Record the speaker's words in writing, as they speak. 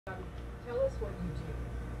what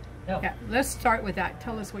you do. Yeah, let's start with that.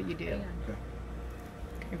 Tell us what you do. Okay.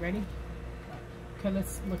 Okay, ready? Okay,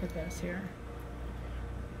 let's look at this here.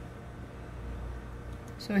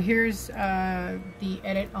 So here's the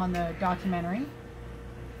edit on the documentary.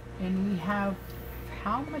 And we have,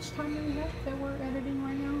 how much time do we have that we're editing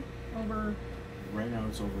right now? Right now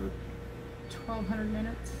it's over 1,200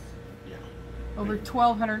 minutes? Yeah. Over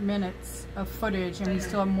 1,200 minutes of footage, and we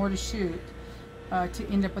still have more to shoot to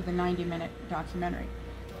end up with a 90-minute documentary.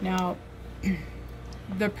 Now,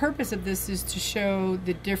 the purpose of this is to show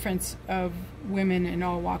the difference of women in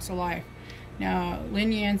all walks of life. Now,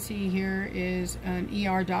 Lynn Yancey here is an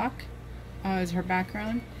ER doc, is her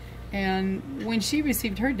background. And when she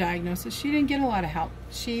received her diagnosis, she didn't get a lot of help.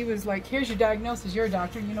 She was like, here's your diagnosis, you're a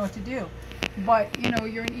doctor, you know what to do. But, you know,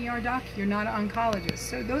 you're an ER doc, you're not an oncologist.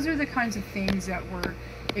 So those are the kinds of things that we're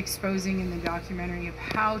exposing in the documentary of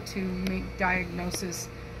how to make diagnosis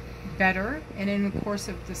better. And in the course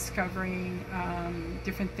of discovering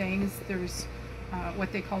different things, there's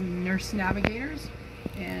what they call nurse navigators.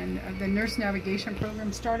 And the nurse navigation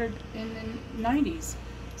program started in the 90s.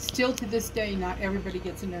 Still to this day, not everybody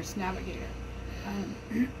gets a nurse navigator.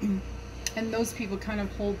 And those people kind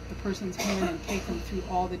of hold the person's hand and take them through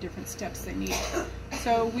all the different steps they need.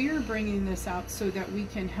 So we are bringing this out so that we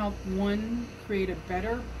can help, one, create a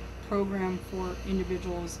better program for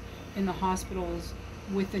individuals in the hospitals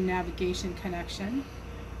with the navigation connection.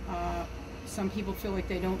 Some people feel like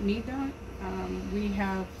they don't need that. We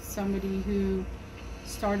have somebody who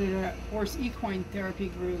started a horse equine therapy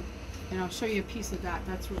group, and I'll show you a piece of that.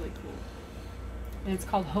 That's really cool. And it's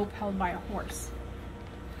called Hope Held by a Horse.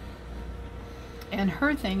 And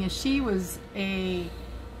her thing is, she was a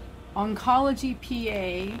oncology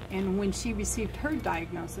PA, and when she received her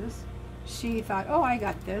diagnosis, she thought, oh, I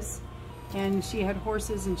got this. And she had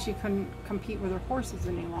horses, and she couldn't compete with her horses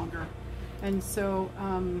any longer. And so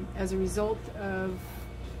as a result of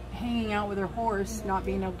hanging out with her horse, not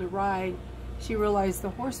being able to ride, she realized the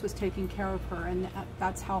horse was taking care of her, and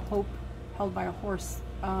that's how Hope Held by a Horse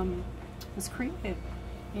was created.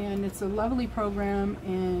 And it's a lovely program,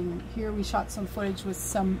 and here we shot some footage with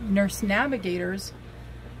some nurse navigators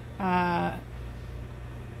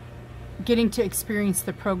getting to experience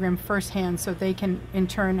the program firsthand so they can in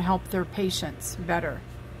turn help their patients better.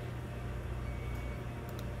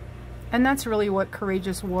 And that's really what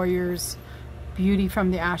Courageous Warriors Beauty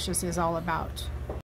from the Ashes is all about.